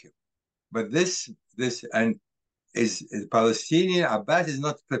vacuum. But this and is Palestinian. Abbas is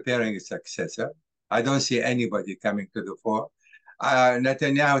not preparing a successor. I don't see anybody coming to the fore.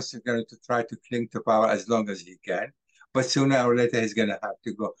 Netanyahu is going to try to cling to power as long as he can, but sooner or later he's going to have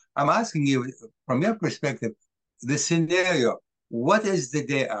to go. I'm asking you, from your perspective, the scenario, what is the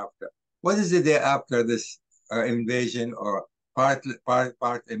day after? What is the day after this invasion or partial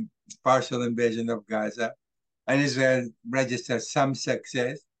invasion of Gaza, and Israel registers some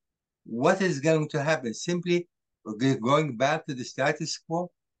success? What is going to happen? Simply going back to the status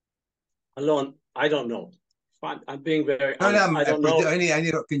quo? Alon, I don't know. I'm being very honest. I don't know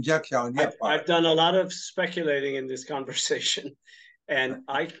any conjecture on your part. I've done a lot of speculating in this conversation, and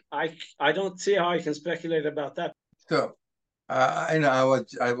I don't see how I can speculate about that. So,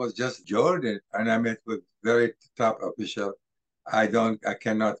 I was just Jordan, and I met with very top official. I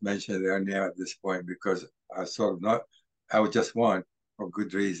cannot mention their name at this point because I was just one for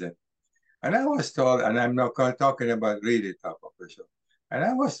good reason. And I was told, and I'm not talking about really top official, and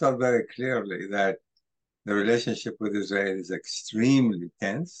I was told very clearly that The relationship with Israel is extremely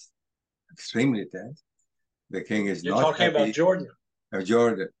tense, extremely tense. The king is You're not talking happy. about Jordan.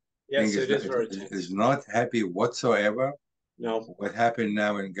 Jordan. Yes, King it is very tense. is not happy whatsoever. No. What happened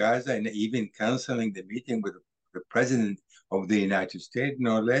now in Gaza, and even canceling the meeting with the president of the United States,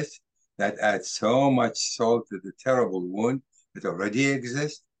 no less, that adds so much salt to the terrible wound that already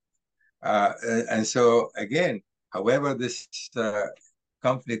exists. And so, again, however this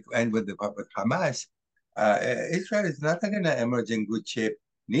conflict end with Hamas, Israel is not going to emerge in good shape,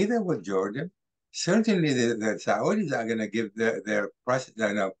 neither with Jordan. Certainly, the Saudis are going to give their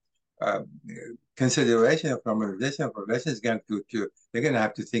consideration of normalization of relations. They're going to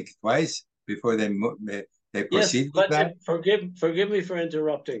have to think twice before they proceed with that. Forgive me for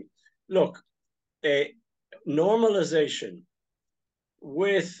interrupting. Look, a normalization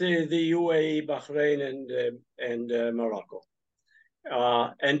with the UAE, Bahrain, and Morocco,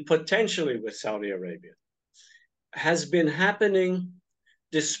 and potentially with Saudi Arabia, has been happening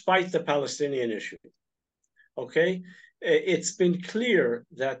despite the Palestinian issue. Okay? It's been clear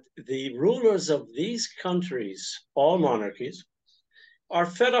that the rulers of these countries, all monarchies, are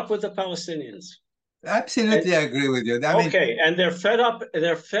fed up with the Palestinians. Absolutely, I agree with you. And they're fed up.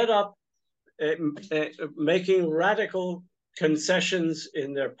 They're fed up making radical concessions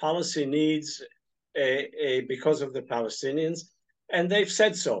in their policy needs because of the Palestinians, and they've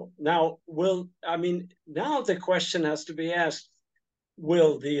said so. Now, now the question has to be asked: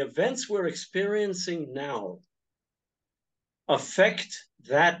 will the events we're experiencing now affect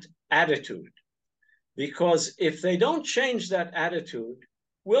that attitude? Because if they don't change that attitude,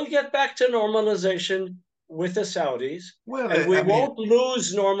 we'll get back to normalization with the Saudis, and we won't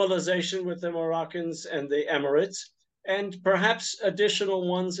lose normalization with the Moroccans and the Emirates, and perhaps additional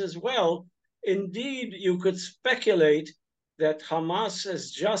ones as well. Indeed, you could speculate that Hamas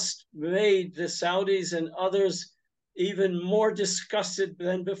has just made the Saudis and others even more disgusted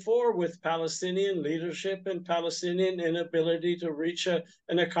than before with Palestinian leadership and Palestinian inability to reach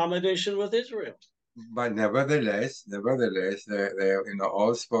an accommodation with Israel. But nevertheless, they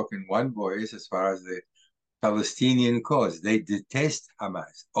all spoke in one voice as far as the Palestinian cause. They detest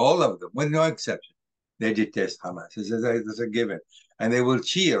Hamas, all of them, with no exception. They detest Hamas. It's a given. And they will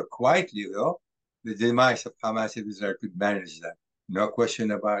cheer quietly, though, the demise of Hamas if Israel could manage that. No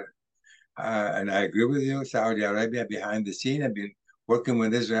question about it. And I agree with you, Saudi Arabia behind the scene have been working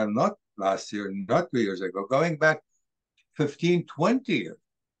with Israel not last year, not 2 years ago, going back 15, 20 years.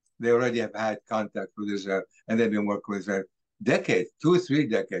 They already have had contact with Israel, and they've been working with Israel decades, 2 or 3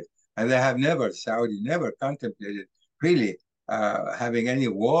 decades. And they have Saudi never contemplated really having any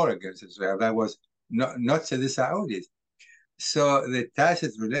war against Israel. That was not to the Saudis. So the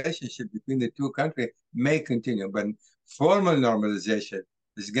tacit relationship between the two countries may continue, but formal normalization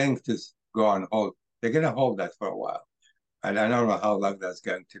is going to go on hold. They're going to hold that for a while. And I don't know how long that's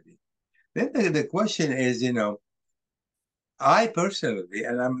going to be. Then the question is, I personally,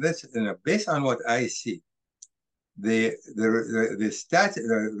 and based on what I see, restoring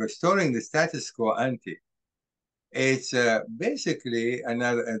the status quo ante, it's basically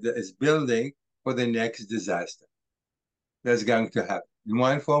is building for the next disaster that's going to happen in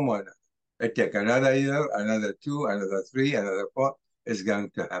one form or another. It take another year, another 2, another 3, another 4. Is going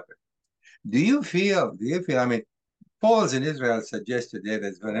to happen. Do you feel? Polls in Israel suggest today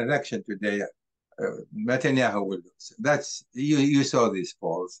there's an election today. Netanyahu will lose. That's you saw these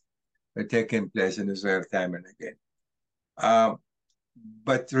polls taking place in Israel time and again.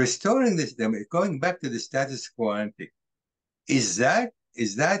 But restoring this, going back to the status quo ante, is that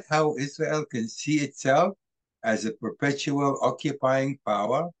how Israel can see itself as a perpetual occupying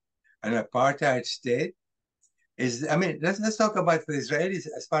power, an apartheid state? Let's talk about the Israelis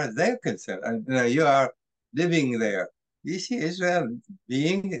as far as they're concerned. And you are living there. You see Israel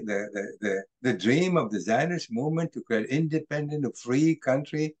being the dream of the Zionist movement to create independent, free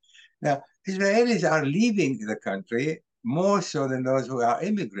country. Now, Israelis are leaving the country more so than those who are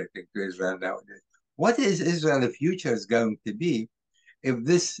immigrating to Israel nowadays. What is Israel's future is going to be if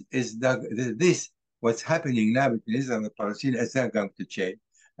this is what's happening now between Israel and Palestine is not going to change?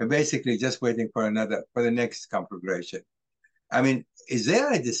 And basically just waiting for the next conflagration. Is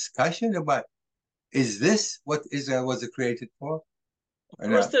there a discussion about, is this what Israel was created for? Of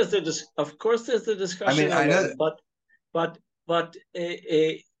course, there's the discussion. I know, but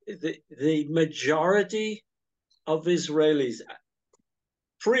the majority of Israelis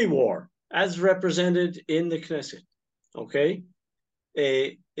pre-war, as represented in the Knesset, okay,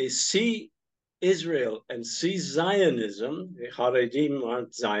 see Israel and see Zionism. The Haredim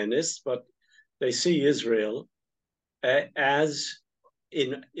aren't Zionists, but they see Israel as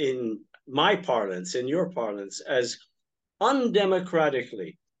in my parlance, in your parlance, as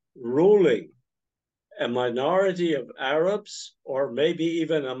undemocratically ruling a minority of Arabs, or maybe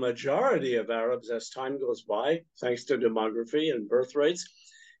even a majority of Arabs as time goes by, thanks to demography and birth rates,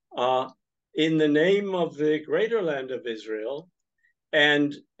 in the name of the greater land of Israel,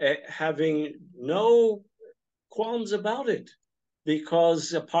 and having no qualms about it, because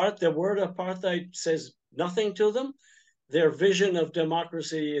the word apartheid says nothing to them. Their vision of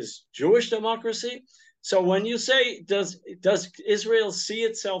democracy is Jewish democracy. So when you say, does Israel see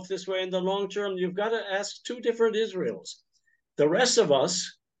itself this way in the long term, you've got to ask two different Israels. The rest of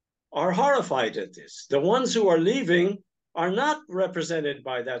us are horrified at this. The ones who are leaving are not represented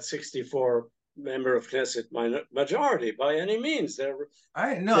by that 64 member of Knesset majority by any means. They're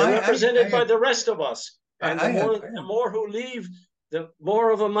represented by the rest of us. And the more who leave, the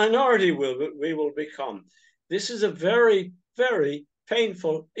more of a minority we will become. This is a very, very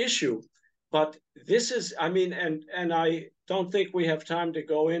painful issue. But this is, I mean, and I don't think we have time to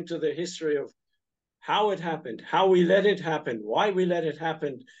go into the history of how it happened, how we let it happen, why we let it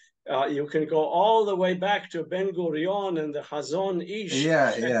happen. You can go all the way back to Ben Gurion and the Hazon Ish.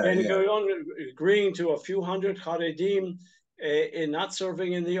 Ben Gurion agreeing to a few hundred Haredim in not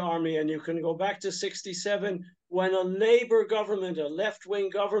serving in the army. And you can go back to 67 when a labor government, a left-wing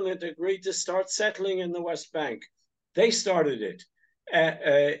government, agreed to start settling in the West Bank. They started it.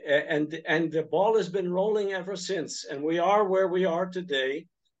 And the ball has been rolling ever since. And we are where we are today.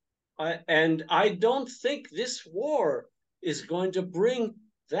 And I don't think this war is going to bring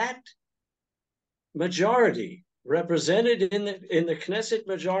that majority represented in the Knesset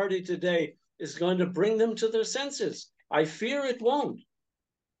majority today is going to bring them to their senses. I fear it won't.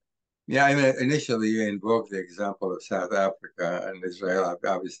 Yeah, I mean, initially you invoked the example of South Africa, and Israel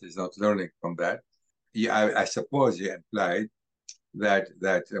obviously is not learning from that. I suppose you implied that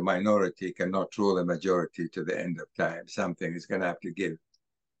a minority cannot rule a majority to the end of time. Something is going to have to give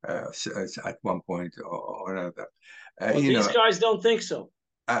at one point or another. Well, these guys don't think so.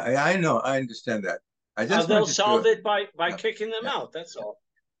 I know, I understand that. They'll solve it by kicking them out, that's all.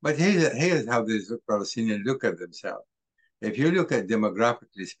 But here's how the Palestinians look at themselves. If you look at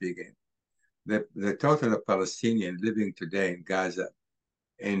demographically speaking, the total of Palestinians living today in Gaza,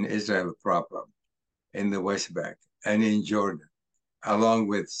 in Israel proper, in the West Bank, and in Jordan, along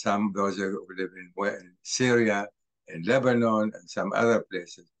with those who live in Syria, in Lebanon, and some other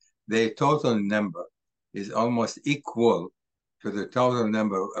places, their total number is almost equal to the total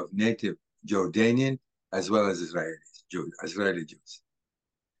number of native Jordanian as well as Israeli Jews.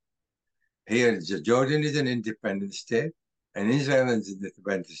 Here, Jordan is an independent state, and Israel is an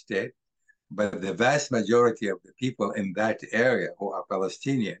independent state, but the vast majority of the people in that area who are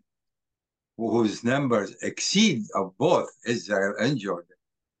Palestinian, whose numbers exceed of both Israel and Jordan,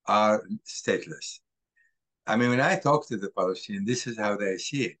 are stateless. I mean, when I talk to the Palestinians, this is how they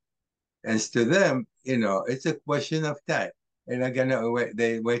see it. And to them, it's a question of time. And again,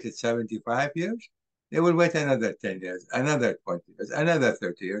 they waited 75 years. They will wait another 10 years, another 20 years, another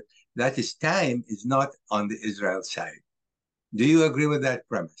 30 years. That is, time is not on the Israel side. Do you agree with that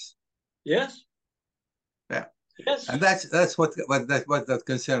premise? Yes. Yeah. Yes. And that's what that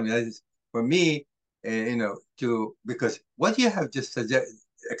concerns me. That is, for me, because what you have just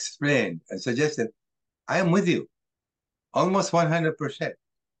explained and suggested, I am with you, almost 100%.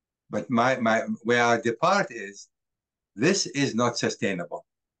 But where our depart is, this is not sustainable.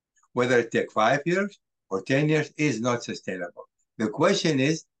 Whether it take 5 years or 10 years is not sustainable. The question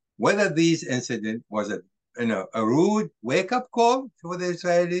is whether this incident was a rude wake-up call for the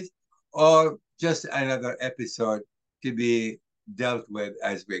Israelis, or just another episode to be dealt with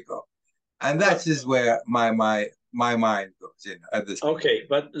as we go. And that is where my mind goes at this point. Okay,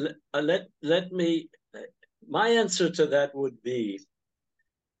 but let me. My answer to that would be,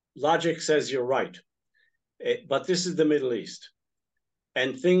 logic says you're right, but this is the Middle East,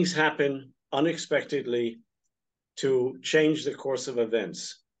 and things happen unexpectedly to change the course of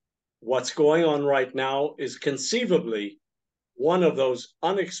events. What's going on right now is conceivably one of those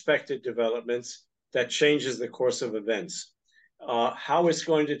unexpected developments that changes the course of events. How it's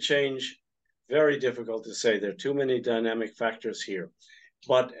going to change, very difficult to say. There are too many dynamic factors here.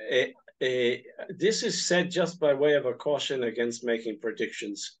 But this is said just by way of a caution against making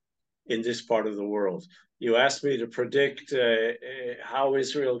predictions in this part of the world. You asked me to predict how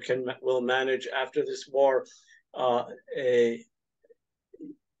Israel will manage after this war.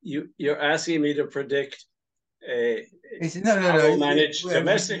 You're asking me to predict how we'll manage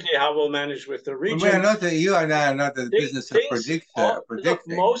domestically, how we'll manage with the region. You and I are not in the business of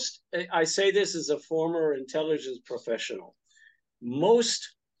predicting. Look, I say this as a former intelligence professional.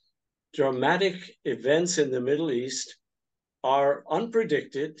 Most dramatic events in the Middle East are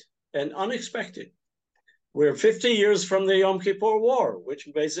unpredicted and unexpected. We're 50 years from the Yom Kippur War, which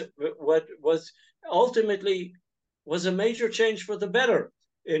what was ultimately was a major change for the better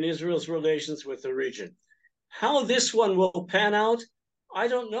in Israel's relations with the region. How this one will pan out, I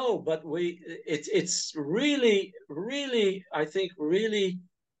don't know, but it's really, really, I think, really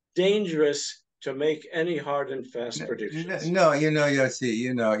dangerous to make any hard and fast predictions. No,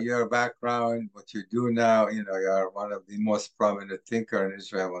 Yossi, your background, what you do now, you're one of the most prominent thinker in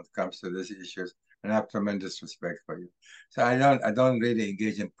Israel when it comes to these issues, and I have tremendous respect for you. So I don't really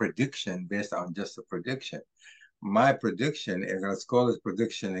engage in prediction based on just a prediction. My prediction, and let's call it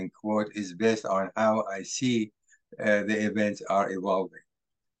prediction in quote, is based on how I see the events are evolving.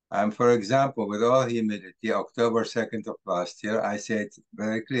 For example, with all humility, October 2nd of last year, I said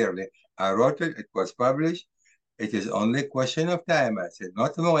very clearly, I wrote it, it was published. It is only a question of time. I said,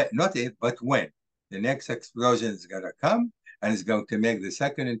 not if, but when. The next explosion is going to come, and it's going to make the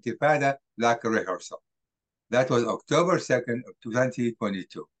second intifada like a rehearsal. That was October 2nd of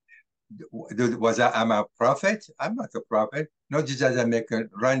 2022. Am I a prophet? I'm not a prophet, not just as I make a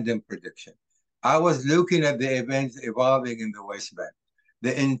random prediction. I was looking at the events evolving in the West Bank,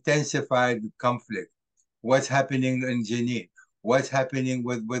 the intensified conflict, what's happening in Jenin, what's happening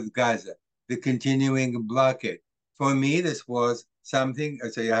with Gaza, the continuing blockade. For me, this was something,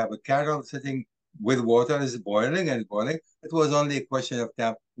 so you have a kettle sitting with water is boiling and boiling. It was only a question of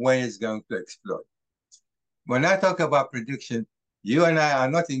time when it's going to explode. When I talk about prediction, you and I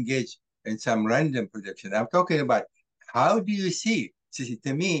are not engaged in some random prediction. I'm talking about how do you see,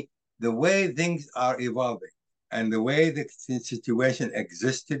 to me, the way things are evolving and the way the situation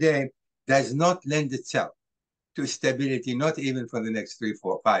exists today does not lend itself to stability, not even for the next 3,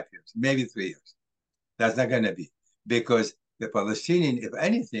 4, 5 years, maybe 3 years. That's not going to be, because the Palestinian, if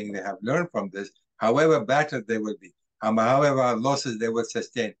anything, they have learned from this, however battered they will be, however losses they will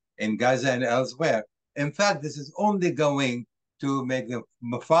sustain in Gaza and elsewhere. In fact, this is only going to make them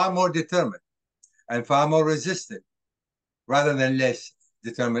far more determined and far more resistant, rather than less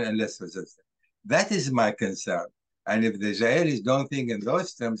determined and less resistant. That is my concern. And if the Israelis don't think in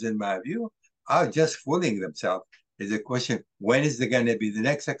those terms, in my view, are just fooling themselves. It's a question, when is there going to be the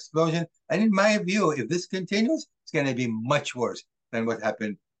next explosion? And in my view, if this continues, it's going to be much worse than what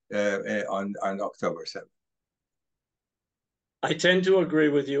happened on October 7th. I tend to agree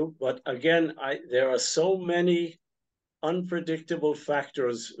with you, but again, there are so many unpredictable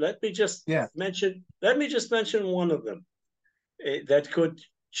factors. Let me just mention one of them that could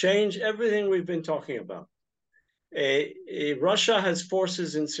change everything we've been talking about. Russia has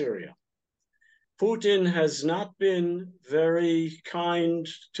forces in Syria. Putin has not been very kind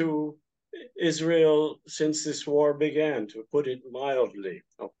to Israel since this war began, to put it mildly.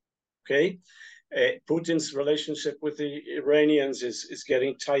 Okay, Putin's relationship with the Iranians is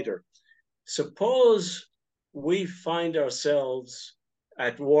getting tighter. Suppose we find ourselves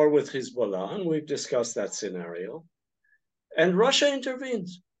at war with Hezbollah, and we've discussed that scenario, and Russia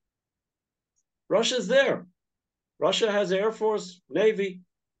intervenes. Russia's there. Russia has Air Force, Navy,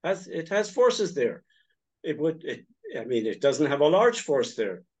 it has forces there. It doesn't have a large force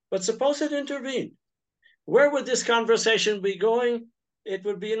there, but suppose it intervened. Where would this conversation be going? It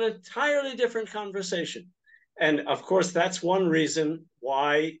would be an entirely different conversation. And of course, that's one reason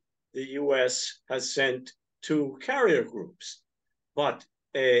why the US has sent 2 carrier groups. But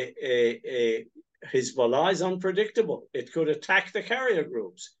Hezbollah is unpredictable. It could attack the carrier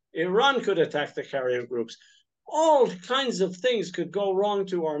groups. Iran could attack the carrier groups. All kinds of things could go wrong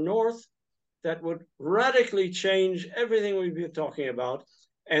to our north that would radically change everything we've been talking about.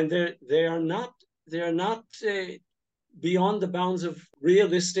 And they are not beyond the bounds of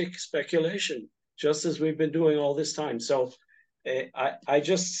realistic speculation, just as we've been doing all this time. So I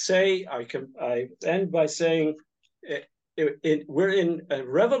just say, I end by saying we're in a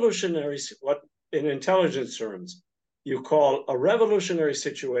revolutionary, what in intelligence terms you call a revolutionary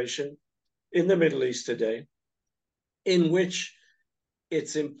situation in the Middle East today, in which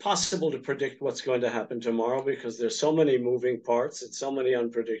it's impossible to predict what's going to happen tomorrow because there's so many moving parts and so many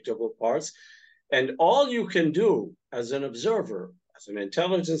unpredictable parts. And all you can do as an observer, as an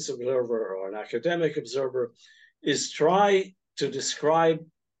intelligence observer or an academic observer, is try to describe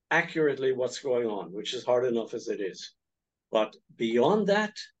accurately what's going on, which is hard enough as it is. But beyond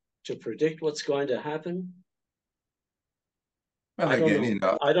that, to predict what's going to happen, well,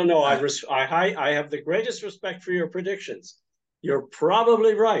 I don't know. I have the greatest respect for your predictions. You're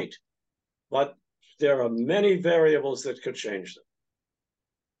probably right, but there are many variables that could change them.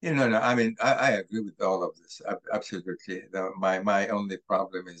 No. I mean, I agree with all of this. Absolutely. My only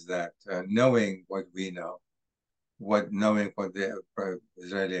problem is that knowing what we know, knowing what the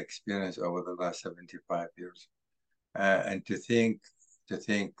Israeli experience over the last 75 years, and to think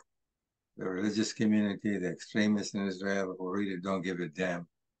the religious community, the extremists in Israel who really don't give a damn,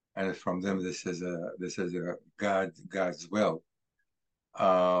 and from them this is a God's will,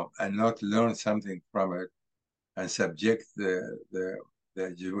 and not learn something from it and subject the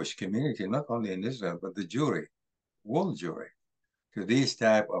Jewish community, not only in Israel but the jury, world jury, to these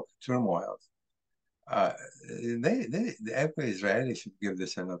type of turmoils. Every Israeli should give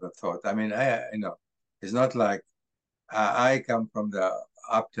this another thought. I mean, it's not like I come from the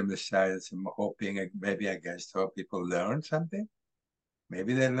optimist side. I'm hoping maybe against hope people learn something.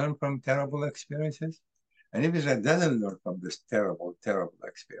 Maybe they learn from terrible experiences. And if Israel doesn't learn from this terrible, terrible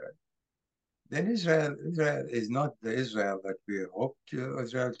experience, then Israel is not the Israel that we hoped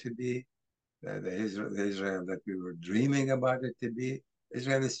Israel to be, the Israel that we were dreaming about it to be.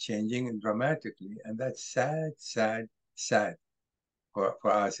 Israel is changing dramatically, and that's sad, sad, sad for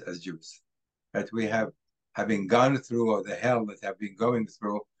us as Jews, that we having gone through all the hell that have been going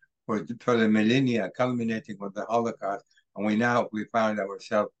through for the millennia, culminating with the Holocaust, and we found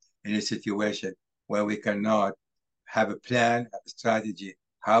ourselves in a situation where we cannot have a plan, have a strategy,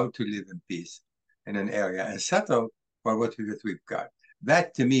 how to live in peace in an area and settle for what we've got.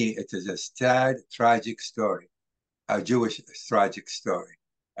 That, to me, it is a sad, tragic story, a Jewish tragic story,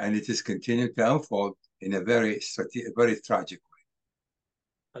 and it is continuing to unfold in a very tragic way.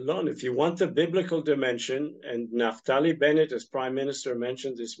 Alon, if you want the biblical dimension, and Naftali Bennett as prime minister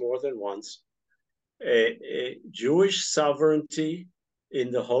mentioned this more than once, Jewish sovereignty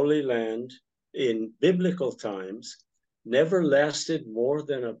in the Holy Land in biblical times never lasted more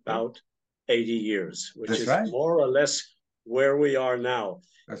than about 80 years, which That's is right. more or less where we are now.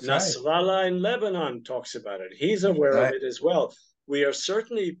 That's Nasrallah in Lebanon talks about it. He's aware of it as well. We are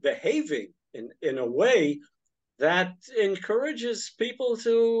certainly behaving in a way that encourages people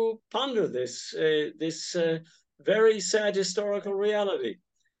to ponder this very sad historical reality.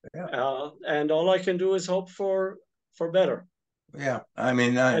 Yeah. And all I can do is hope for better. Yeah, I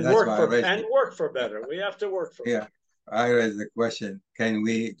mean, and that's work why work for better. We have to work for better. I raised the question: can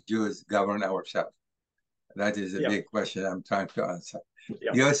we Jews govern ourselves? That is a big question I'm trying to answer.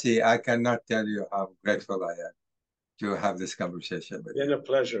 Yossi, I cannot tell you how grateful I am to have this conversation with you. It's been a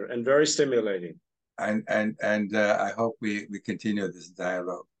pleasure and very stimulating. And I hope we continue this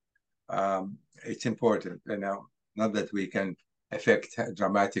dialogue. It's important, not that we can affect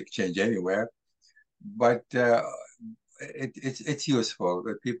dramatic change anywhere, but it's useful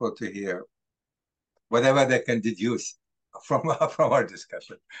for people to hear whatever they can deduce from our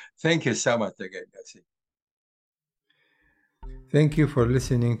discussion. Thank you so much again, Yossi. Thank you for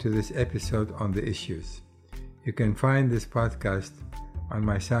listening to this episode on the issues. You can find this podcast on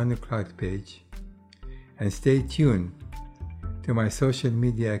my SoundCloud page, and stay tuned to my social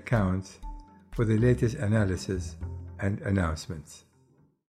media accounts for the latest analysis and announcements.